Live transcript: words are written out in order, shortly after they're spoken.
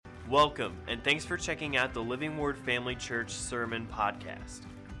Welcome, and thanks for checking out the Living Word Family Church Sermon Podcast.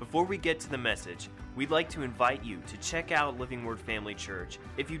 Before we get to the message, we'd like to invite you to check out Living Word Family Church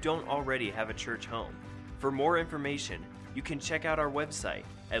if you don't already have a church home. For more information, you can check out our website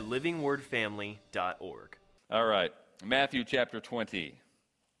at livingwordfamily.org. All right, Matthew chapter 20.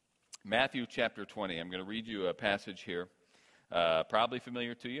 Matthew chapter 20. I'm going to read you a passage here, probably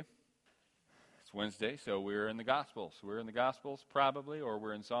familiar to you. It's Wednesday, so we're in the Gospels. We're in the Gospels, probably, or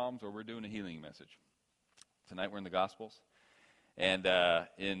we're in Psalms, or we're doing a healing message. Tonight we're in the Gospels. And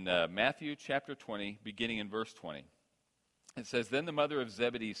in Matthew chapter 20, beginning in verse 20, it says, Then the mother of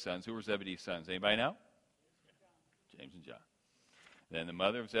Zebedee's sons, who were Zebedee's sons? Anybody know? James and John. Then the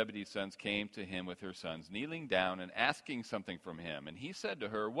mother of Zebedee's sons came to him with her sons, kneeling down and asking something from him. And he said to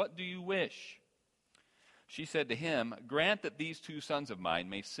her, What do you wish? She said to him, Grant that these two sons of mine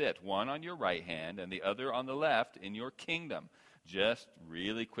may sit, one on your right hand and the other on the left, in your kingdom. Just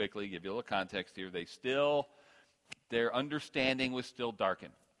really quickly, give you a little context here. Their understanding was still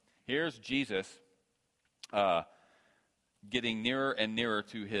darkened. Here's Jesus getting nearer and nearer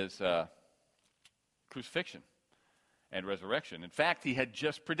to his crucifixion and resurrection. In fact, he had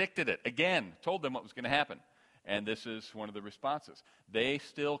just predicted it. Again, told them what was going to happen. And this is one of the responses. They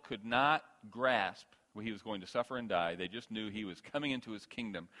still could not grasp when he was going to suffer and die. They just knew he was coming into his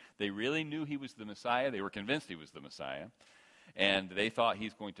kingdom. They really knew he was the Messiah. They were convinced he was the Messiah. And they thought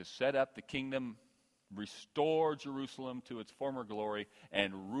he's going to set up the kingdom, restore Jerusalem to its former glory,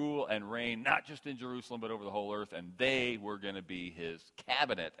 and rule and reign, not just in Jerusalem, but over the whole earth. And they were going to be his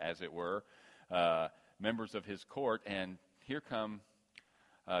cabinet, as it were, members of his court. And here come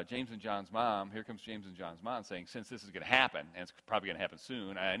James and John's mom. Here comes James and John's mom saying, since this is going to happen, and it's probably going to happen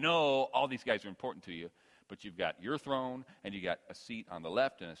soon, I know all these guys are important to you, but you've got your throne, and you got a seat on the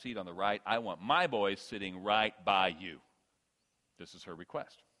left and a seat on the right. I want my boys sitting right by you. This is her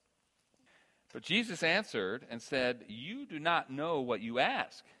request. But Jesus answered and said, You do not know what you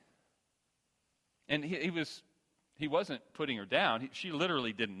ask. And he wasn't putting her down. She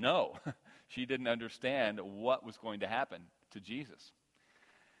literally didn't know. She didn't understand what was going to happen to Jesus.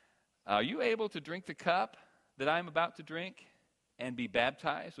 Are you able to drink the cup that I am about to drink and be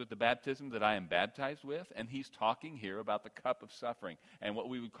baptized with the baptism that I am baptized with? And he's talking here about the cup of suffering and what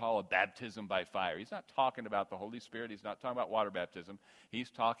we would call a baptism by fire. He's not talking about the Holy Spirit. He's not talking about water baptism.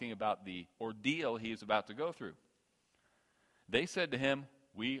 He's talking about the ordeal he is about to go through. They said to him,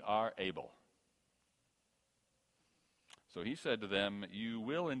 We are able. So he said to them, You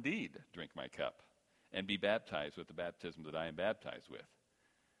will indeed drink my cup and be baptized with the baptism that I am baptized with.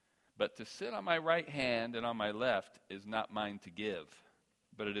 But to sit on my right hand and on my left is not mine to give,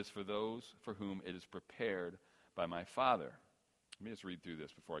 but it is for those for whom it is prepared by my Father. Let me just read through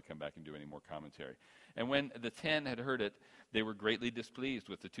this before I come back and do any more commentary. And when the 10 had heard it, they were greatly displeased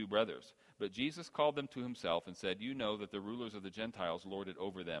with the two brothers. But Jesus called them to himself and said, You know that the rulers of the Gentiles lord it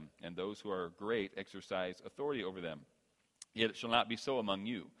over them, and those who are great exercise authority over them. Yet it shall not be so among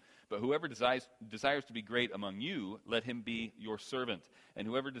you. But whoever desires to be great among you, let him be your servant. And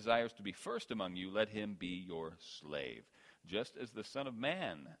whoever desires to be first among you, let him be your slave. Just as the Son of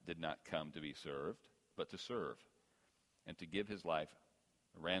Man did not come to be served, but to serve, and to give his life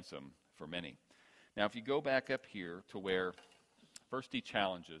a ransom for many. Now, if you go back up here to where first he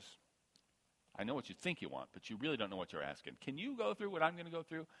challenges, I know what you think you want, but you really don't know what you're asking. Can you go through what I'm going to go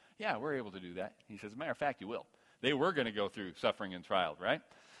through? Yeah, we're able to do that. He says, as a matter of fact, you will. They were going to go through suffering and trials, right?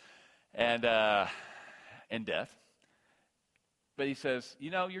 And death. But he says,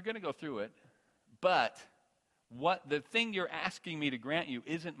 you're going to go through it, but the thing you're asking me to grant you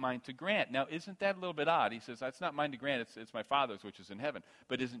isn't mine to grant. Now, isn't that a little bit odd? He says, that's not mine to grant, it's my Father's which is in heaven.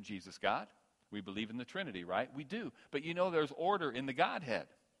 But isn't Jesus God? We believe in the Trinity, right? We do. But there's order in the Godhead.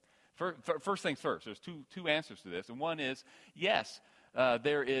 First things first, there's two answers to this. And one is, yes,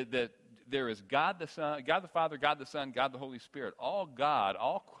 there is God the Son, God the Father, God the Son, God the Holy Spirit, all God,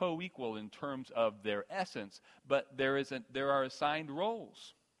 all co-equal in terms of their essence, but there are assigned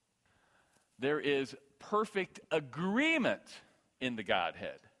roles. There is perfect agreement in the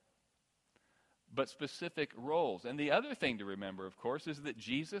Godhead, but specific roles. And the other thing to remember, of course, is that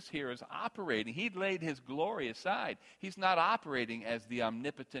Jesus here is operating. He'd laid his glory aside. He's not operating as the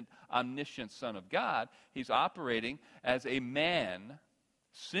omnipotent, omniscient Son of God. He's operating as a man,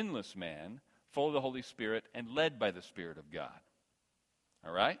 sinless man, full of the Holy Spirit and led by the Spirit of God.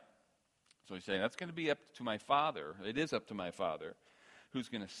 All right? So he's saying, that's going to be up to my Father. It is up to my Father who's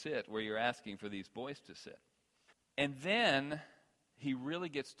going to sit where you're asking for these boys to sit. And then he really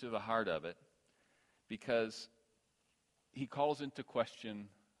gets to the heart of it because he calls into question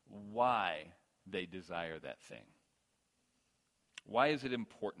why they desire that thing. Why is it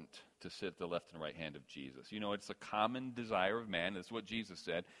important to sit at the left and right hand of Jesus? You know, it's a common desire of man. That's what Jesus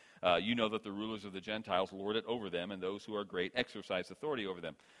said. You know that the rulers of the Gentiles lord it over them, and those who are great exercise authority over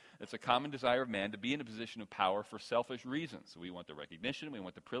them. It's a common desire of man to be in a position of power for selfish reasons. We want the recognition, we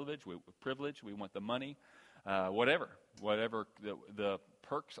want the privilege, we want the money, whatever the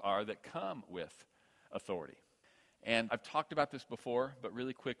perks are that come with authority. And I've talked about this before, but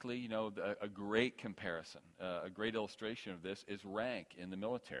really quickly, you know, a great comparison, a great illustration of this is rank in the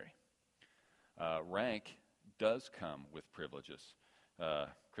military. Rank does come with privileges.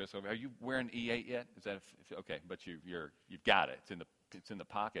 Chris, are you wearing E8 yet? Is that okay? But you've got it. It's in the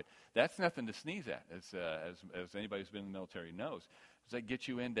pocket. That's nothing to sneeze at, as anybody who's been in the military knows. Does that get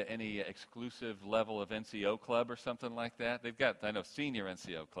you into any exclusive level of NCO club or something like that? They've got, I know, senior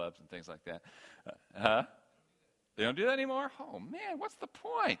NCO clubs and things like that. They don't do that anymore? Oh, man, what's the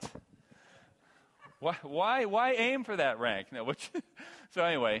point? Why aim for that rank? No, so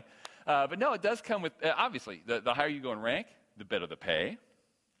anyway, but no, it does come with, obviously, the higher you go in rank, the better the pay.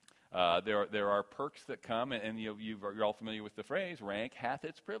 There are perks that come, and you're all familiar with the phrase, rank hath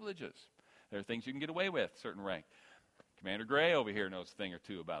its privileges. There are things you can get away with, certain rank. Commander Gray over here knows a thing or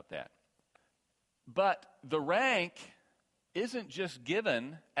two about that. But the rank isn't just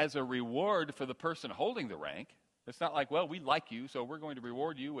given as a reward for the person holding the rank. It's not like, well, we like you, so we're going to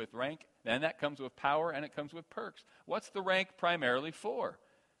reward you with rank, and that comes with power, and it comes with perks. What's the rank primarily for?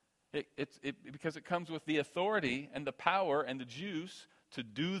 Because it comes with the authority and the power and the juice to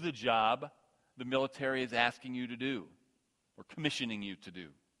do the job the military is asking you to do or commissioning you to do.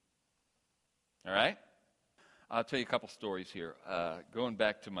 All right? I'll tell you a couple stories here. Going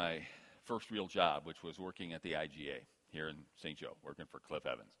back to my first real job, which was working at the IGA here in St. Joe, working for Cliff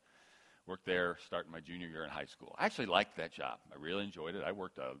Evans. Worked there starting my junior year in high school. I actually liked that job. I really enjoyed it.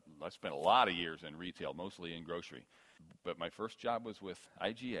 I spent a lot of years in retail, mostly in grocery. But my first job was with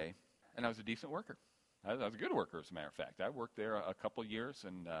IGA, and I was a decent worker. I was a good worker, as a matter of fact. I worked there a couple years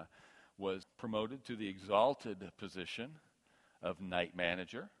and was promoted to the exalted position of night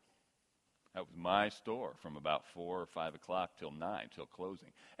manager. That was my store from about 4 or 5 o'clock till 9, till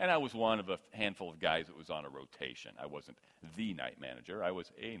closing. And I was one of a handful of guys that was on a rotation. I wasn't the night manager. I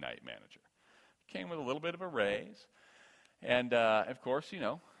was a night manager. Came with a little bit of a raise. And, of course, you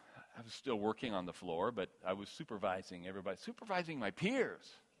know, I was still working on the floor, but I was supervising everybody, supervising my peers.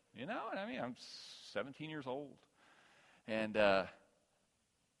 You know, and I mean, I'm 17 years old. And, but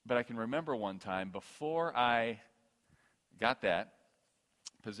I can remember one time before I got that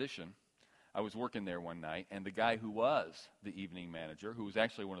position, I was working there one night, and the guy who was the evening manager, who was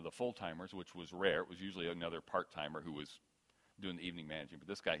actually one of the full-timers, which was rare, it was usually another part-timer who was doing the evening managing, but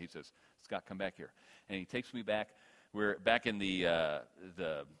this guy, he says, Scott, come back here. And he takes me back. We're back in the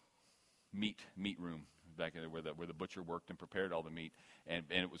meat room, back in where the butcher worked and prepared all the meat, and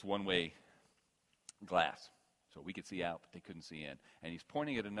it was one-way glass, so we could see out, but they couldn't see in. And he's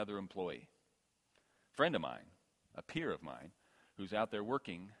pointing at another employee, friend of mine, a peer of mine, who's out there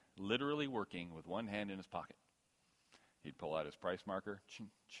working, literally working with one hand in his pocket. He'd pull out his price marker, ching,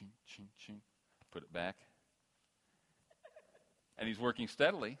 ching, ching, ching, put it back. And he's working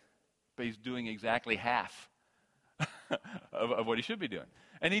steadily, but he's doing exactly half of what he should be doing.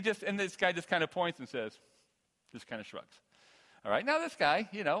 And this guy just kind of points and says, just kind of shrugs. All right, now this guy,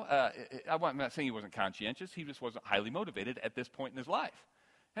 you know, I'm not saying he wasn't conscientious. He just wasn't highly motivated at this point in his life.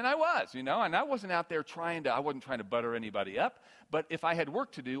 And I was, you know, and I wasn't out there I wasn't trying to butter anybody up. But if I had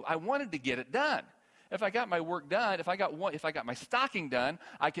work to do, I wanted to get it done. If I got my work done, if I got my stocking done,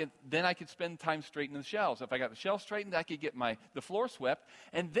 I could spend time straightening the shelves. If I got the shelves straightened, I could get the floor swept.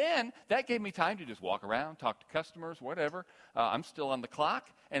 And then that gave me time to just walk around, talk to customers, whatever. I'm still on the clock.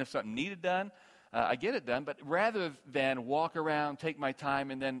 And if something needed done, I get it done. But rather than walk around, take my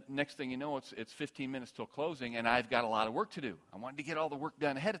time, and then next thing you know, it's 15 minutes till closing, and I've got a lot of work to do. I wanted to get all the work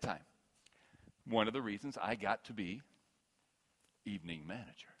done ahead of time. One of the reasons I got to be evening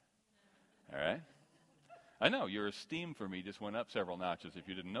manager. All right? I know, your esteem for me just went up several notches if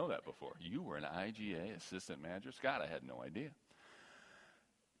you didn't know that before. You were an IGA assistant manager. Scott, I had no idea.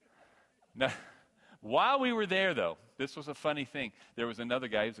 Now, while we were there, though, this was a funny thing. There was another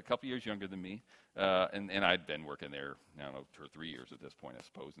guy who was a couple years younger than me, and I'd been working there, I don't know, 2 or 3 years at this point, I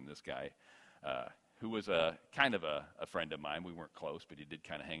suppose, and this guy, who was kind of a friend of mine. We weren't close, but he did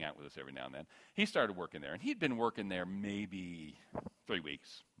kind of hang out with us every now and then. He started working there, and he'd been working there maybe 3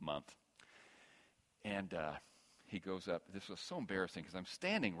 weeks, month. And he goes up. This was so embarrassing because I'm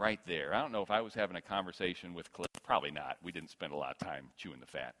standing right there. I don't know if I was having a conversation with Cliff. Probably not. We didn't spend a lot of time chewing the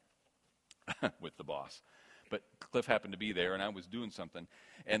fat with the boss. But Cliff happened to be there, and I was doing something.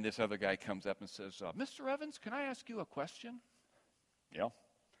 And this other guy comes up and says, Mr. Evans, can I ask you a question? You know?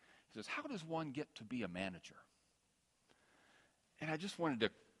 He says, how does one get to be a manager? And I just wanted to,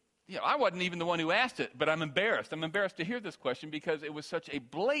 I wasn't even the one who asked it, but I'm embarrassed. I'm embarrassed to hear this question because it was such a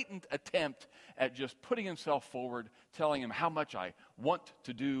blatant attempt at just putting himself forward, telling him how much I want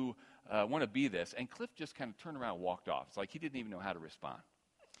to do, want to be this. And Cliff just kind of turned around and walked off. It's like he didn't even know how to respond.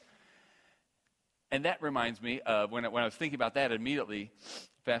 And that reminds me of when I was thinking about that immediately,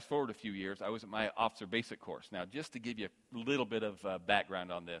 fast forward a few years, I was at my officer basic course. Now, just to give you a little bit of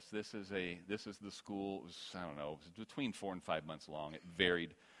background on this, this is the school. It was, I don't know, it was between 4 and 5 months long. It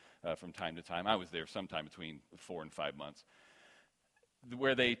varied from time to time. I was there sometime between 4 and 5 months,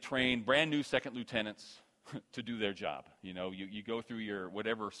 where they train brand new second lieutenants to do their job. You know, you go through your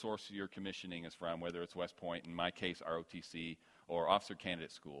whatever source your commissioning is from, whether it's West Point, in my case, ROTC, or Officer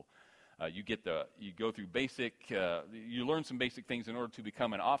Candidate School. You go through you learn some basic things in order to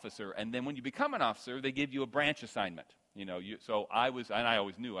become an officer, and then when you become an officer, they give you a branch assignment. So I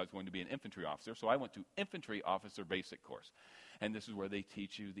always knew I was going to be an infantry officer, so I went to infantry officer basic course, and this is where they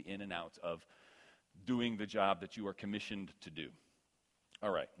teach you the in and outs of doing the job that you are commissioned to do.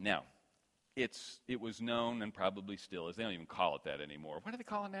 All right, now it was known, and probably still is. They don't even call it that anymore. What do they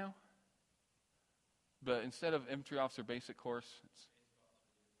call it now? But instead of infantry officer basic course, it's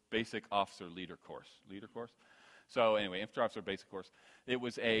Basic Officer Leader Course. So anyway, Infantry Officer Basic Course. It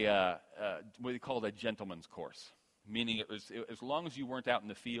was what they called a gentleman's course, meaning it was as long as you weren't out in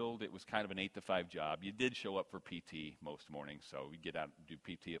the field, it was kind of an 8 to 5 job. You did show up for PT most mornings, so you get out and do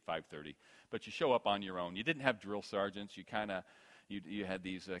PT at 5:30, but you show up on your own. You didn't have drill sergeants. You had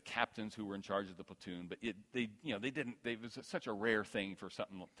these captains who were in charge of the platoon, but it was such a rare thing for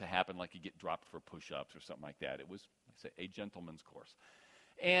something to happen, like you get dropped for push-ups or something like that. It was, like I say, a gentleman's course.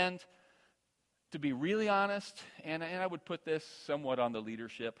 And to be really honest, and I would put this somewhat on the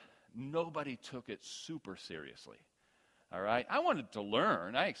leadership, nobody took it super seriously. All right? I wanted to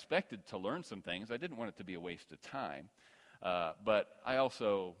learn. I expected to learn some things. I didn't want it to be a waste of time. But I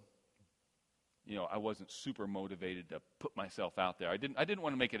also, I wasn't super motivated to put myself out there. I didn't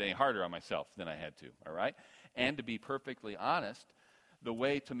want to make it any harder on myself than I had to. All right? And to be perfectly honest, the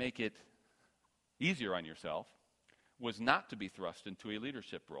way to make it easier on yourself was not to be thrust into a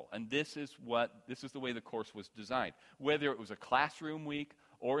leadership role. And this is the way the course was designed. Whether it was a classroom week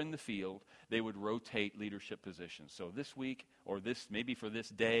or in the field, they would rotate leadership positions. So this week, or maybe for this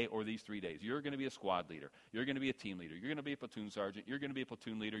day or these 3 days, you're going to be a squad leader, you're going to be a team leader, you're going to be a platoon sergeant, you're going to be a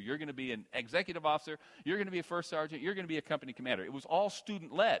platoon leader, you're going to be an executive officer, you're going to be a first sergeant, you're going to be a company commander. It was all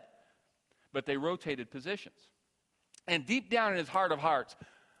student-led, but they rotated positions. And deep down in his heart of hearts,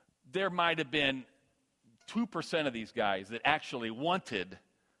 there might have been 2% of these guys that actually wanted,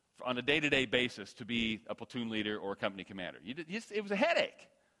 on a day-to-day basis, to be a platoon leader or a company commander. It was a headache.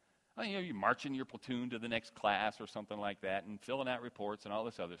 You're marching your platoon to the next class or something like that and filling out reports and all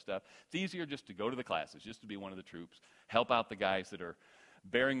this other stuff. It's easier just to go to the classes, just to be one of the troops, help out the guys that are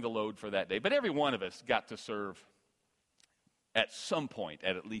bearing the load for that day. But every one of us got to serve at some point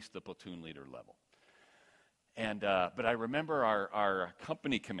at least the platoon leader level. But I remember our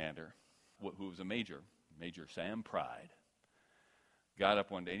company commander, who was a Major Sam Pride, got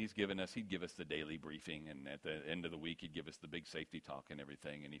up one day, and he'd give us the daily briefing, and at the end of the week, he'd give us the big safety talk and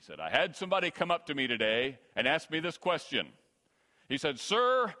everything, and he said, I had somebody come up to me today and ask me this question. He said,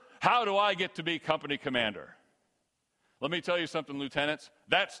 sir, how do I get to be company commander? Let me tell you something, lieutenants,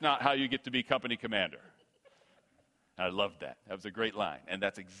 that's not how you get to be company commander. I loved that. That was a great line, and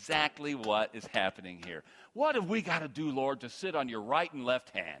that's exactly what is happening here. What have we got to do, Lord, to sit on your right and left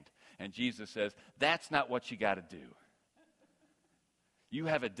hand? And Jesus says, that's not what you got to do. You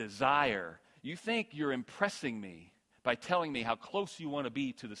have a desire. You think you're impressing me by telling me how close you want to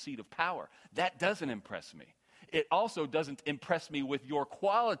be to the seat of power. That doesn't impress me. It also doesn't impress me with your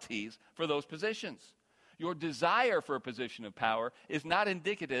qualities for those positions. Your desire for a position of power is not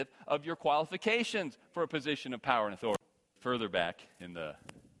indicative of your qualifications for a position of power and authority. Further back in the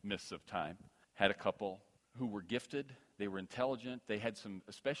mists of time, had a couple who were gifted. They were intelligent. They had some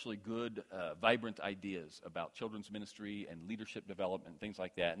especially good, vibrant ideas about children's ministry and leadership development, things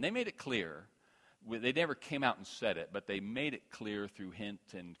like that. And they made it clear. They never came out and said it, but they made it clear through hint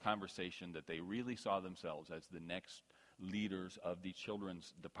and conversation that they really saw themselves as the next leaders of the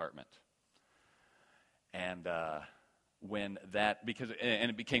children's department. And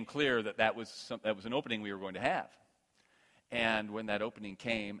it became clear that was an opening we were going to have. And when that opening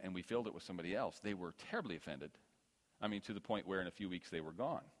came and we filled it with somebody else, they were terribly offended. I mean, to the point where in a few weeks they were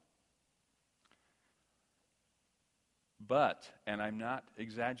gone. But, and I'm not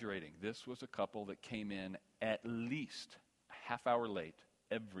exaggerating, this was a couple that came in at least a half hour late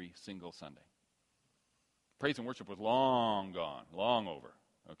every single Sunday. Praise and worship was long gone, long over,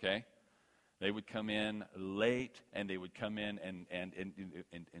 okay? They would come in late, and they would come in and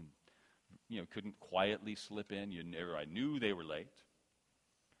couldn't quietly slip in. I knew they were late.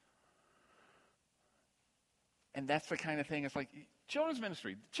 And that's the kind of thing, it's like, children's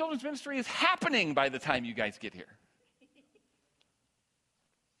ministry. Children's ministry is happening by the time you guys get here.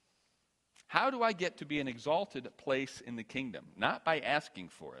 How do I get to be an exalted place in the kingdom? Not by asking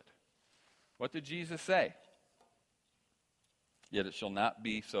for it. What did Jesus say? Yet it shall not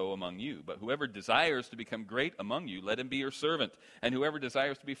be so among you. But whoever desires to become great among you, let him be your servant. And whoever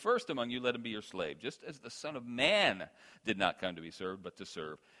desires to be first among you, let him be your slave. Just as the Son of Man did not come to be served, but to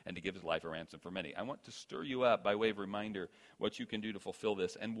serve, and to give his life a ransom for many. I want to stir you up by way of reminder what you can do to fulfill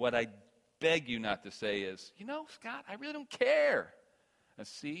this. And what I beg you not to say is, Scott, I really don't care. And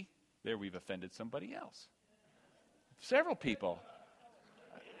see, there we've offended somebody else. Several people.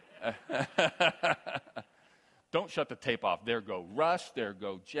 Don't shut the tape off. There go Russ. There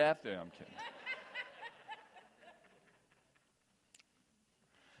go Jeff. I'm kidding.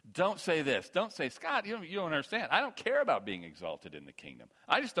 Don't say this. Don't say, Scott, you don't understand. I don't care about being exalted in the kingdom.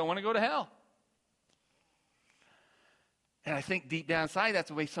 I just don't want to go to hell. And I think deep down inside, that's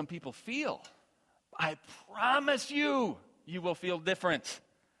the way some people feel. I promise you, you will feel different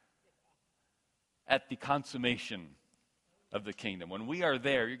at the consummation of the kingdom. When we are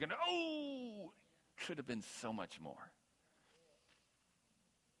there, you're going to, could have been so much more.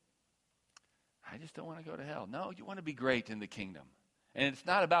 I just don't want to go to hell. No, you want to be great in the kingdom. And it's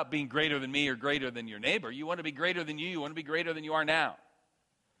not about being greater than me or greater than your neighbor. You want to be greater than you. You want to be greater than you are now.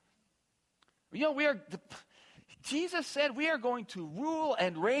 Jesus said we are going to rule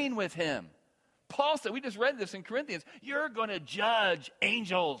and reign with him. Paul said, we just read this in Corinthians, you're going to judge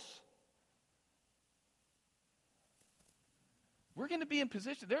angels. We're going to be in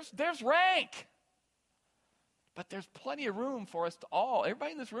position. There's rank. But there's plenty of room for us to all.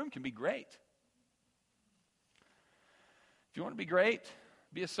 Everybody in this room can be great. If you want to be great,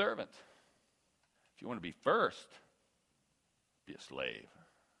 be a servant. If you want to be first, be a slave.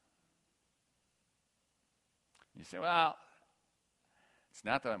 You say, well, it's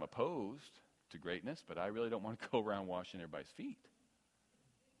not that I'm opposed to greatness, but I really don't want to go around washing everybody's feet.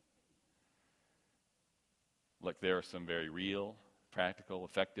 Look, there are some very real, practical,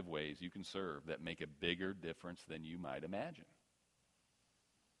 effective ways you can serve that make a bigger difference than you might imagine.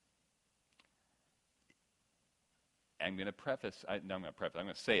 I'm going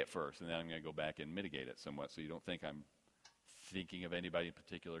to say it first, and then I'm going to go back and mitigate it somewhat so you don't think I'm thinking of anybody in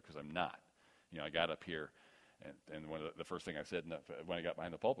particular, because I'm not. I got up here, and one of the first thing I said when I got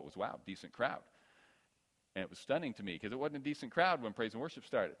behind the pulpit was, wow, decent crowd. And it was stunning to me, because it wasn't a decent crowd when praise and worship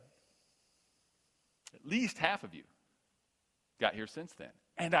started. At least half of you got here since then.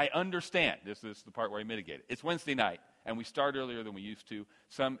 And I understand. This is the part where I mitigate it. It's Wednesday night, and we start earlier than we used to.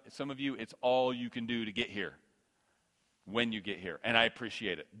 Some of you, it's all you can do to get here when you get here. And I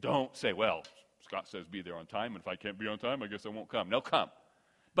appreciate it. Don't say, well, Scott says be there on time, and if I can't be on time, I guess I won't come. No, come.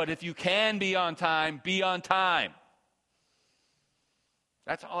 But if you can be on time, be on time.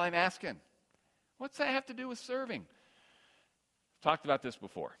 That's all I'm asking. What's that have to do with serving? Talked about this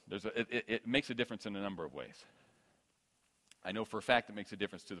before. It makes a difference in a number of ways. I know for a fact it makes a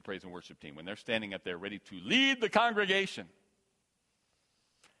difference to the praise and worship team. When they're standing up there ready to lead the congregation,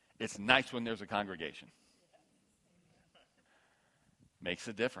 it's nice when there's a congregation. Makes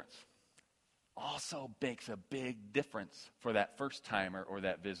a difference. Also makes a big difference for that first timer or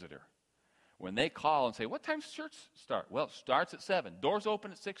that visitor. When they call and say, what time does church start? Well, it starts at 7. Doors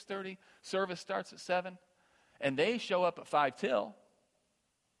open at 6:30. Service starts at 7. And they show up at 5 till,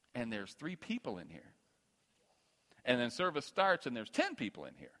 and there's 3 people in here. And then service starts, and there's 10 people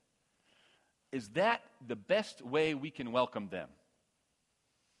in here. Is that the best way we can welcome them?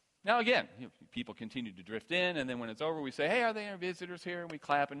 Now, again, people continue to drift in, and then when it's over, we say, hey, are there any visitors here? And we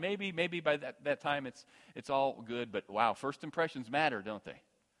clap, and maybe by that time it's all good. But, wow, first impressions matter, don't they?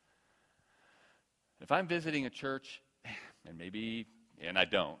 If I'm visiting a church, and I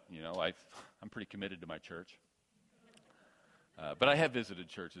don't, I'm pretty committed to my church. But I have visited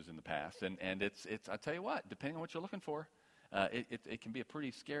churches in the past, and it's I'll tell you what, depending on what you're looking for, it can be a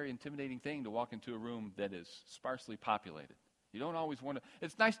pretty scary, intimidating thing to walk into a room that is sparsely populated. You don't always want to.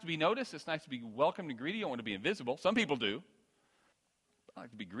 It's nice to be noticed. It's nice to be welcomed and greeted. You don't want to be invisible. Some people do. I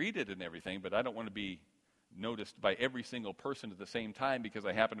like to be greeted and everything, but I don't want to be noticed by every single person at the same time because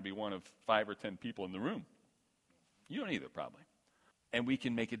I happen to be one of 5 or 10 people in the room. You don't either, probably. And we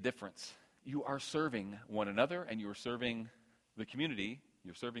can make a difference. You are serving one another, and you are serving the community.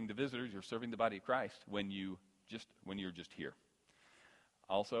 You're serving the visitors. You're serving the body of Christ when you're just here.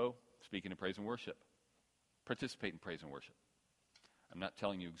 Also, speaking of praise and worship, Participate in praise and worship. I'm not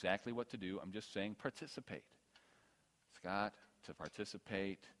telling you exactly what to do. I'm just saying participate. Scott, to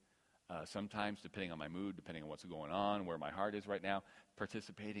participate, sometimes depending on my mood, depending on what's going on, where my heart is right now,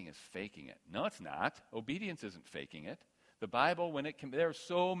 participating is faking it. No, it's not. Obedience isn't faking it. The Bible, there are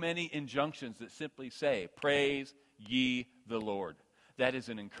so many injunctions that simply say, praise ye the Lord. That is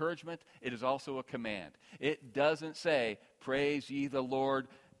an encouragement. It is also a command. It doesn't say, praise ye the Lord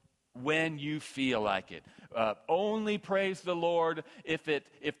when you feel like it. Only praise the Lord if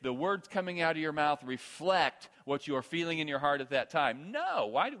the words coming out of your mouth reflect what you are feeling in your heart at that time. No.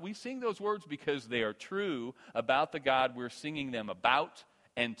 Why do we sing those words? Because they are true about the God we're singing them about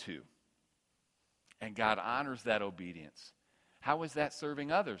and to. And God honors that obedience. How is that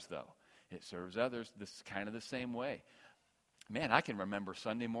serving others, though? It serves others this kind of the same way. Man, I can remember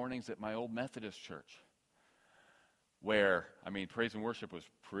Sunday mornings at my old Methodist church where, praise and worship was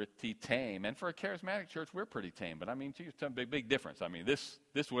pretty tame. And for a charismatic church, we're pretty tame. But geez, some big difference.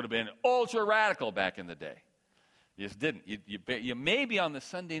 This would have been ultra radical back in the day. You just didn't. You maybe on the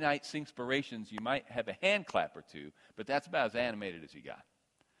Sunday night Singspirations, you might have a hand clap or two, but that's about as animated as you got.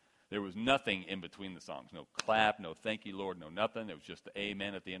 There was nothing in between the songs. No clap, no thank you, Lord, no nothing. It was just the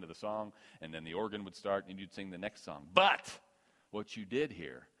amen at the end of the song, and then the organ would start, and you'd sing the next song. But what you did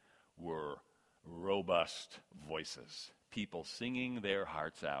hear were robust voices, people singing their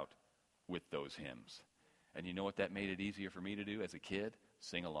hearts out with those hymns. And you know what that made it easier for me to do as a kid?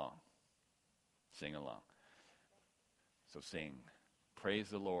 Sing along. Sing along. So sing. Praise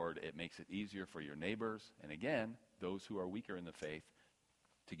the Lord. It makes it easier for your neighbors, and again, those who are weaker in the faith,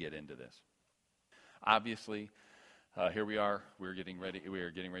 to get into this. Obviously, here we are. We are getting ready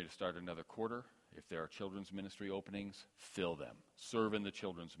to start another quarter. If there are children's ministry openings, fill them. Serve in the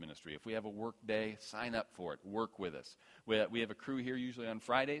children's ministry. If we have a work day, sign up for it. Work with us. We have a crew here usually on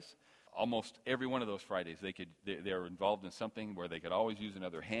Fridays. Almost every one of those Fridays, they're involved in something where they could always use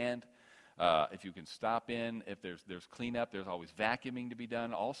another hand. If you can stop in, if there's cleanup, there's always vacuuming to be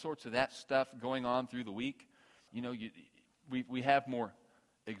done. All sorts of that stuff going on through the week. We have more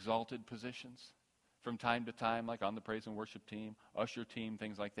exalted positions from time to time, like on the praise and worship team, usher team,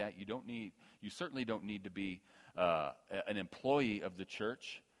 things like that. You certainly don't need to be an employee of the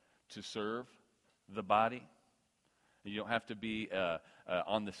church to serve the body. You don't have to be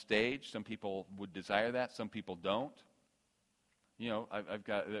on the stage. Some people would desire that. Some people don't. There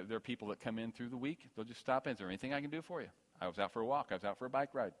are people that come in through the week. They'll just stop in. Is there anything I can do for you? I was out for a walk. I was out for a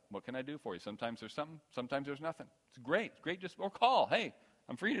bike ride. What can I do for you? Sometimes there's something. Sometimes there's nothing. It's great. Or call. Hey,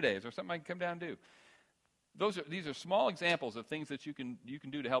 I'm free today. Is there something I can come down and do? These are small examples of things that you can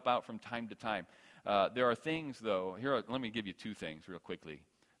do to help out from time to time. There are things, though. Let me give you two things real quickly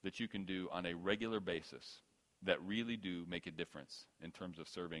that you can do on a regular basis that really do make a difference in terms of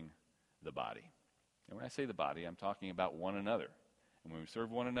serving the body. And when I say the body, I'm talking about one another. And when we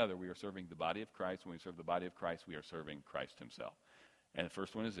serve one another, we are serving the body of Christ. When we serve the body of Christ, we are serving Christ himself. And the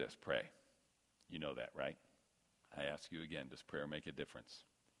first one is this: pray. You know that, right? I ask you again, does prayer make a difference?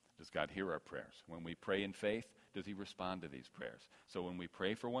 Does God hear our prayers? When we pray in faith, does he respond to these prayers? So when we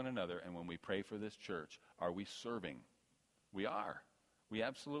pray for one another and when we pray for this church, are we serving? We are. We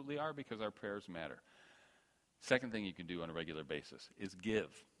absolutely are, because our prayers matter. Second thing you can do on a regular basis is give.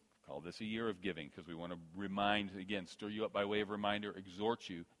 Call this a year of giving, because we want to remind, again, stir you up by way of reminder, exhort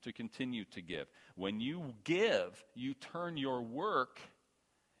you to continue to give. When you give, you turn your work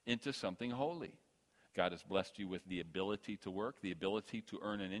into something holy. God has blessed you with the ability to work, the ability to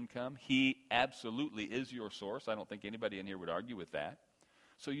earn an income. He absolutely is your source. I don't think anybody in here would argue with that.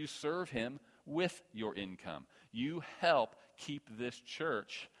 So you serve him with your income. You help keep this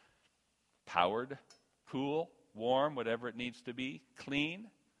church powered, cool, warm, whatever it needs to be, clean,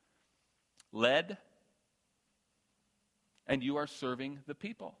 led. And you are serving the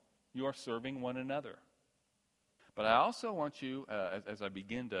people. You are serving one another. But I also want you, as I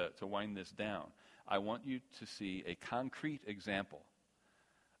begin to wind this down, I want you to see a concrete example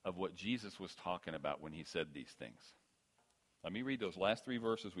of what Jesus was talking about when he said these things. Let me read those last three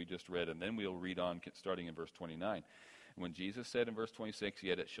verses we just read, and then we'll read on starting in verse 29. When Jesus said in verse 26,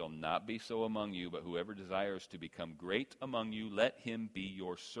 "Yet it shall not be so among you, but whoever desires to become great among you, let him be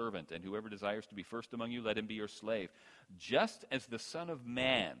your servant. And whoever desires to be first among you, let him be your slave. Just as the Son of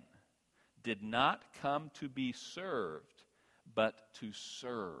Man did not come to be served, but to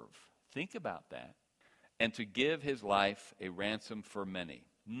serve." Think about that. "And to give his life a ransom for many.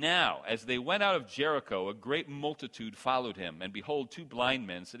 Now, as they went out of Jericho, a great multitude followed him. And behold, two blind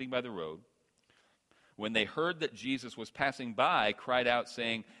men sitting by the road, when they heard that Jesus was passing by, cried out,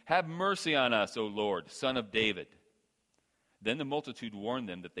 saying, 'Have mercy on us, O Lord, Son of David.' Then the multitude warned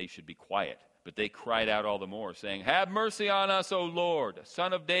them that they should be quiet. But they cried out all the more, saying, "Have mercy on us, O Lord,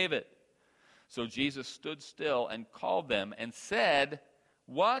 Son of David." So Jesus stood still and called them and said,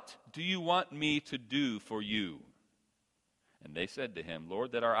 "What do you want me to do for you?" And they said to him,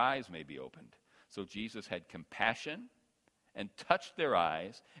 "Lord, that our eyes may be opened." So Jesus had compassion and touched their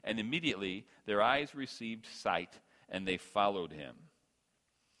eyes, and immediately their eyes received sight, and they followed him.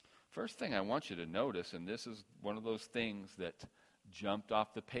 First thing I want you to notice, and this is one of those things that jumped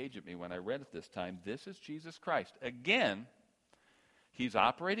off the page at me when I read it this time, this is Jesus Christ. Again, he's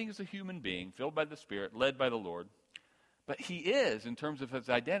operating as a human being, filled by the Spirit, led by the Lord, but he is, in terms of his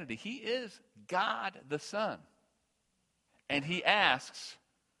identity, he is God the Son. And he asks,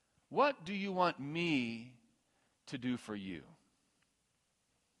 "What do you want me to do for you?"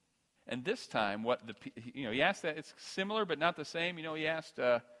 And this time, he asked that. It's similar but not the same. He asked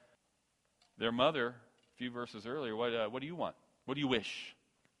their mother a few verses earlier, what do you want? What do you wish?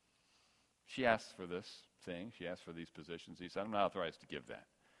 She asked for this thing. She asked for these positions. He said, "I'm not authorized to give that."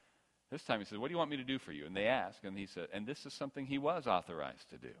 This time he said, "What do you want me to do for you?" And they asked, and he said, and this is something he was authorized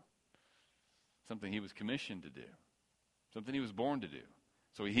to do. Something he was commissioned to do. Something he was born to do.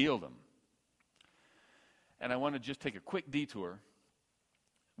 So he healed them. And I want to just take a quick detour.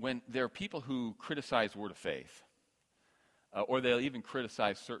 When there are people who criticize Word of Faith, or they'll even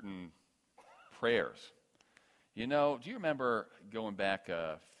criticize certain prayers. Do you remember going back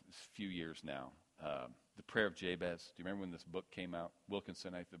a few years now, the Prayer of Jabez? Do you remember when this book came out?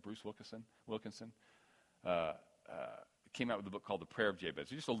 Bruce Wilkinson came out with a book called The Prayer of Jabez.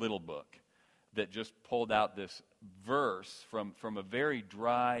 It's just a little book that just pulled out this verse from a very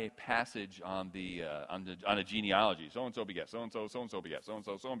dry passage on a genealogy. So and so begat so and so and so begat so and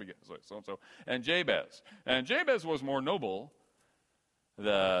so begat so and so, and Jabez. And Jabez was more noble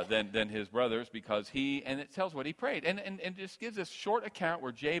than his brothers because and it tells what he prayed, and just gives this short account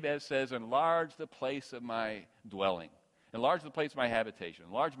where Jabez says, "Enlarge the place of my dwelling, enlarge the place of my habitation,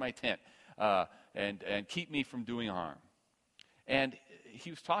 enlarge my tent, and keep me from doing harm." And he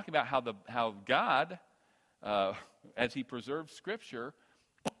was talking about how God, as he preserves Scripture,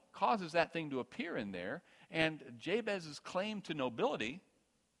 causes that thing to appear in there. And Jabez's claim to nobility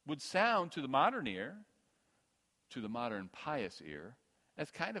would sound to the modern ear, to the modern pious ear,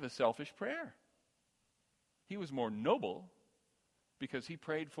 as kind of a selfish prayer. He was more noble because he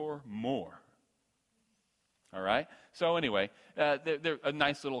prayed for more. All right? So anyway, there a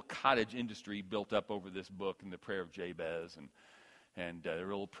nice little cottage industry built up over this book and the Prayer of Jabez, and the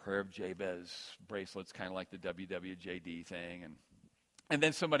little Prayer of Jabez bracelets, kind of like the WWJD thing. And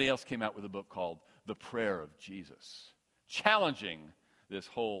then somebody else came out with a book called The Prayer of Jesus, challenging this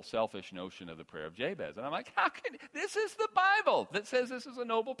whole selfish notion of the Prayer of Jabez. And I'm like, this is the Bible that says this is a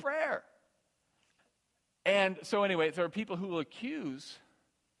noble prayer. And so anyway, there are people who will accuse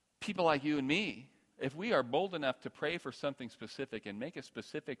people like you and me, if we are bold enough to pray for something specific and make a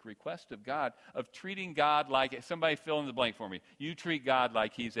specific request of God, of treating God like, somebody fill in the blank for me. You treat God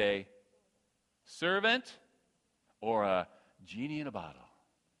like he's a servant or a genie in a bottle.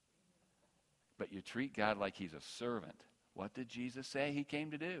 But you treat God like he's a servant. What did Jesus say he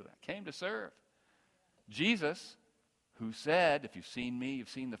came to do? He came to serve. Jesus, who said, "If you've seen me, you've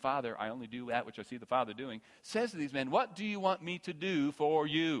seen the Father. I only do that which I see the Father doing," says to these men, "What do you want me to do for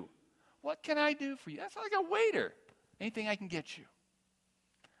you?" What can I do for you? That's like a waiter. Anything I can get you.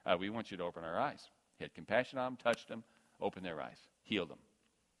 We want you to open our eyes. He had compassion on them, touched them, opened their eyes, healed them.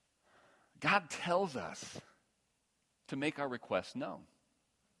 God tells us to make our requests known.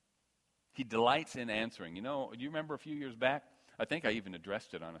 He delights in answering. Do you remember a few years back? I think I even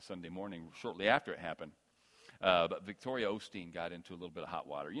addressed it on a Sunday morning shortly after it happened. But Victoria Osteen got into a little bit of hot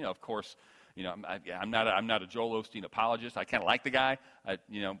water. Of course, I'm not a Joel Osteen apologist. I kind of like the guy.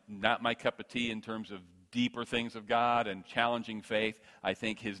 Not my cup of tea in terms of deeper things of God and challenging faith. I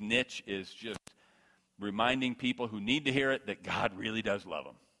think his niche is just reminding people who need to hear it that God really does love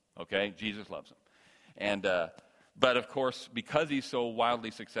them. Okay? Jesus loves them. And but of course, because he's so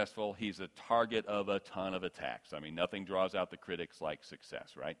wildly successful, he's a target of a ton of attacks. I mean, nothing draws out the critics like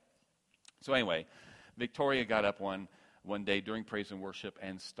success, right? So anyway, Victoria got up one day during praise and worship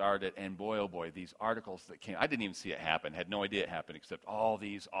and started, and boy, oh boy, these articles that came, I didn't even see it happen, had no idea it happened, except all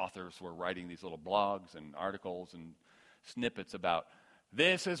these authors were writing these little blogs and articles and snippets about,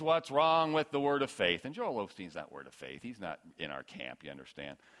 this is what's wrong with the Word of Faith. And Joel Osteen's not Word of Faith. He's not in our camp, you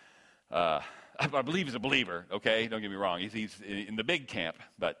understand. I believe he's a believer, okay? Don't get me wrong. He's in the big camp,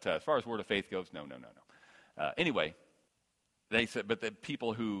 but as far as Word of Faith goes, no. Anyway, they said, but the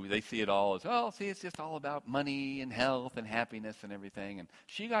people who, they see it all as, it's just all about money and health and happiness and everything. And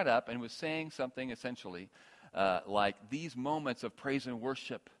she got up and was saying something essentially like, these moments of praise and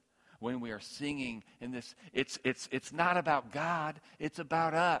worship when we are singing in this, it's not about God, it's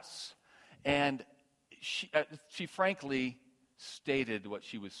about us. And she frankly stated what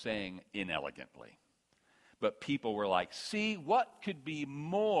she was saying inelegantly. But people were like, see, what could be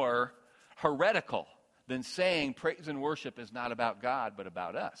more heretical than saying praise and worship is not about God, but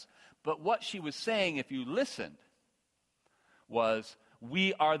about us? But what she was saying, if you listened, was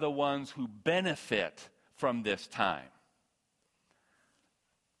we are the ones who benefit from this time.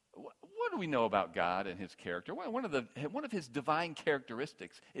 What do we know about God and his character? One of his divine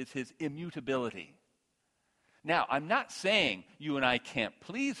characteristics is his immutability. Now, I'm not saying you and I can't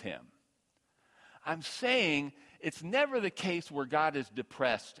please him. I'm saying it's never the case where God is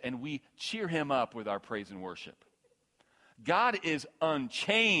depressed and we cheer him up with our praise and worship. God is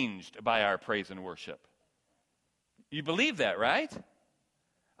unchanged by our praise and worship. You believe that, right?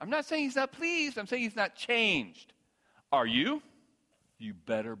 I'm not saying he's not pleased. I'm saying he's not changed. Are you? You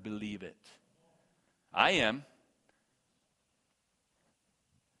better believe it. I am.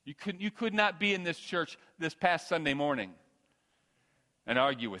 You could not be in this church this past Sunday morning and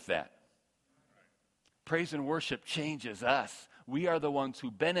argue with that. Praise and worship changes us. We are the ones who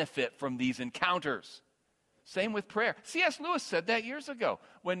benefit from these encounters. Same with prayer. C.S. Lewis said that years ago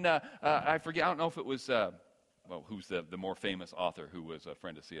when, I forget, I don't know if it was, who's the more famous author who was a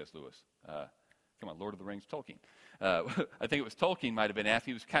friend of C.S. Lewis? Lord of the Rings, Tolkien. I think it was Tolkien might have been asked.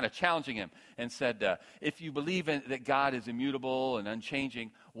 He was kind of challenging him and said, if you believe that God is immutable and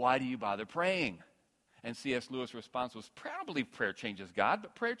unchanging, why do you bother praying? And C.S. Lewis' response was, I don't believe prayer changes God,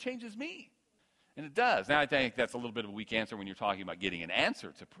 but prayer changes me. And it does. Now, I think that's a little bit of a weak answer when you're talking about getting an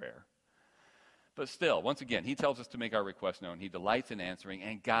answer to prayer. But still, once again, he tells us to make our requests known. He delights in answering,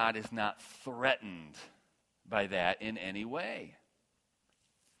 and God is not threatened by that in any way.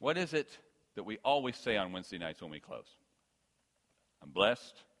 What is it that we always say on Wednesday nights when we close? I'm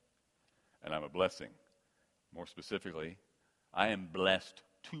blessed, and I'm a blessing. More specifically, I am blessed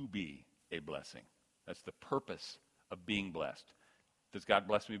to be a blessing. That's the purpose of being blessed. Does God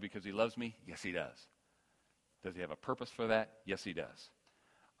bless me because he loves me? Yes, he does. Does he have a purpose for that? Yes, he does.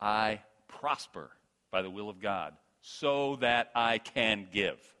 I prosper by the will of God so that I can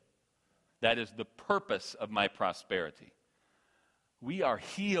give. That is the purpose of my prosperity. We are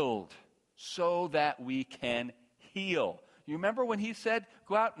healed so that we can heal. You remember when he said,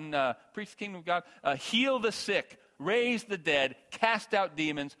 go out and preach the kingdom of God, heal the sick, raise the dead, cast out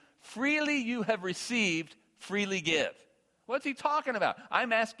demons, freely you have received, freely give. What's he talking about?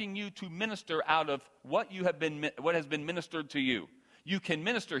 I'm asking you to minister out of what has been ministered to you. You can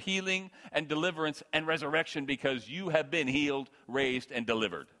minister healing and deliverance and resurrection because you have been healed, raised, and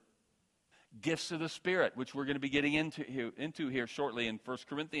delivered. Gifts of the Spirit, which we're going to be getting into here shortly in 1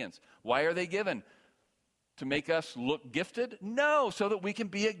 Corinthians. Why are they given? To make us look gifted? No, so that we can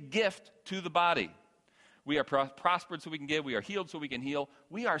be a gift to the body. We are prospered so we can give. We are healed so we can heal.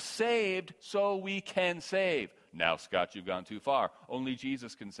 We are saved so we can save. Now, Scott, you've gone too far. Only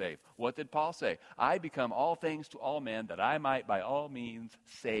Jesus can save. What did Paul say? I become all things to all men that I might by all means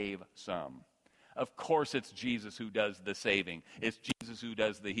save some. Of course it's Jesus who does the saving. It's Jesus who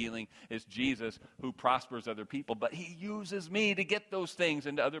does the healing. It's Jesus who prospers other people. But he uses me to get those things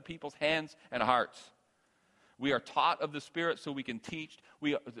into other people's hands and hearts. We are taught of the Spirit so we can teach.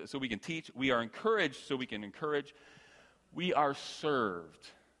 We are encouraged so we can encourage. We are served,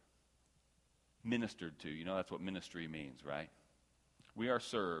 ministered to. You know, that's what ministry means, right? We are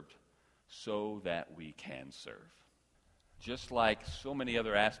served so that we can serve. Just like so many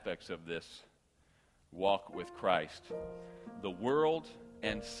other aspects of this walk with Christ, the world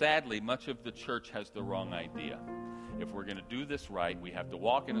and sadly much of the church has the wrong idea. If we're going to do this right, we have to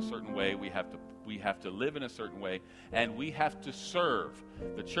walk in a certain way, we have to live in a certain way, and we have to serve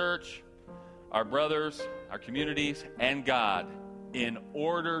the church, our brothers, our communities, and God in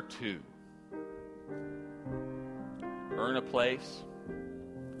order to earn a place,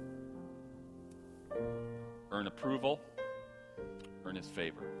 earn approval, earn his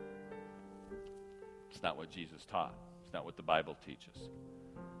favor. It's not what Jesus taught. It's not what the Bible teaches.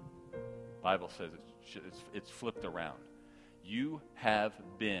 The Bible says it's flipped around. You have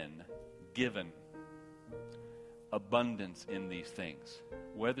been given abundance in these things,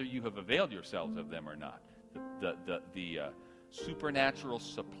 whether you have availed yourselves of them or not. The supernatural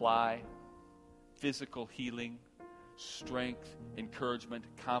supply, physical healing, strength, encouragement,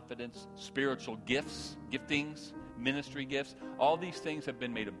 confidence, spiritual gifts, giftings, ministry gifts, all these things have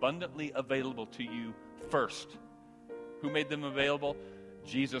been made abundantly available to you first. Who made them available?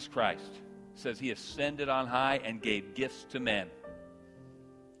 Jesus Christ. Says he ascended on high and gave gifts to men.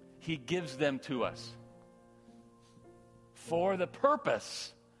 He gives them to us for the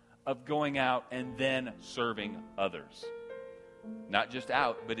purpose of going out and then serving others. Not just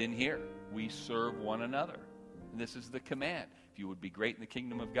out, but in here. We serve one another. And this is the command. If you would be great in the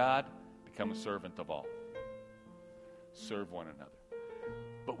kingdom of God, become a servant of all. Serve one another.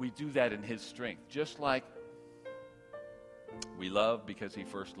 But we do that in His strength. Just like we love because He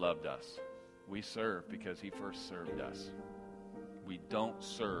first loved us. We serve because He first served us. We don't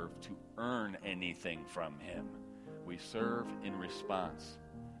serve to earn anything from Him. We serve in response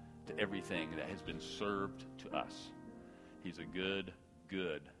to everything that has been served to us. He's a good,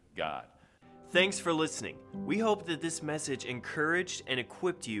 good God. Thanks for listening. We hope that this message encouraged and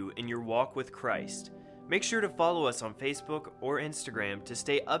equipped you in your walk with Christ. Make sure to follow us on Facebook or Instagram to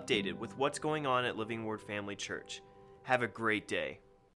stay updated with what's going on at Living Word Family Church. Have a great day.